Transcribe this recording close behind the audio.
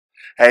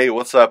Hey,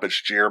 what's up?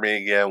 It's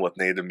Jeremy again with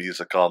Native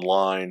Music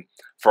Online.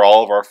 For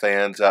all of our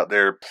fans out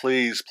there,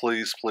 please,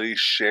 please, please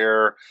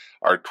share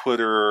our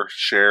Twitter,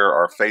 share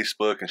our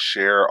Facebook, and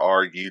share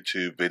our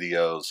YouTube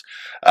videos.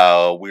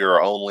 We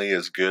are only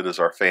as good as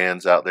our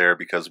fans out there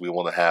because we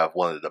want to have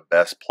one of the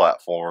best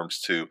platforms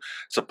to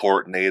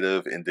support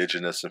Native,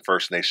 Indigenous, and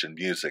First Nation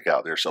music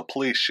out there. So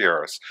please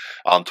share us.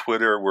 On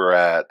Twitter, we're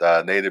at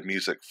Native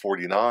Music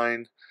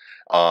 49.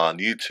 On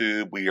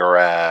YouTube, we are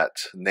at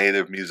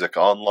Native Music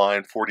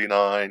Online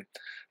 49.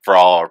 For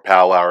all our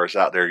powwowers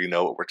out there, you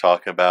know what we're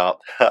talking about.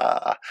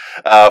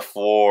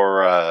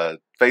 For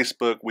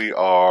Facebook, we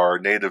are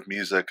Native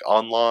Music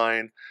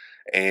Online,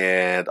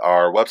 and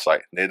our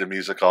website,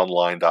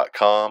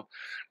 nativemusiconline.com.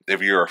 If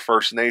you're a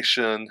First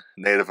Nation,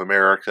 Native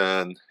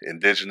American,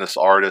 Indigenous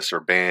artist, or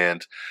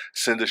band,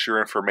 send us your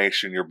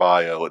information, your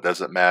bio. It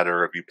doesn't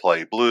matter if you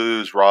play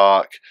blues,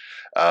 rock,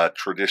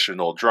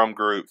 traditional drum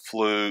group,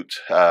 flute,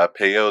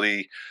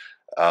 peyote,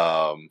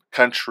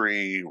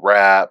 country,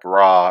 rap,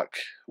 rock,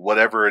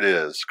 whatever it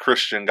is,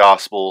 Christian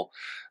gospel.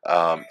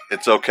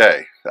 It's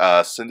okay.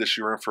 Send us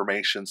your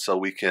information so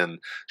we can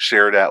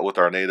share that with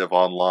our Native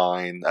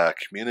Online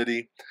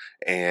community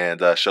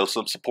and show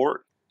some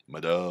support.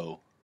 Mado.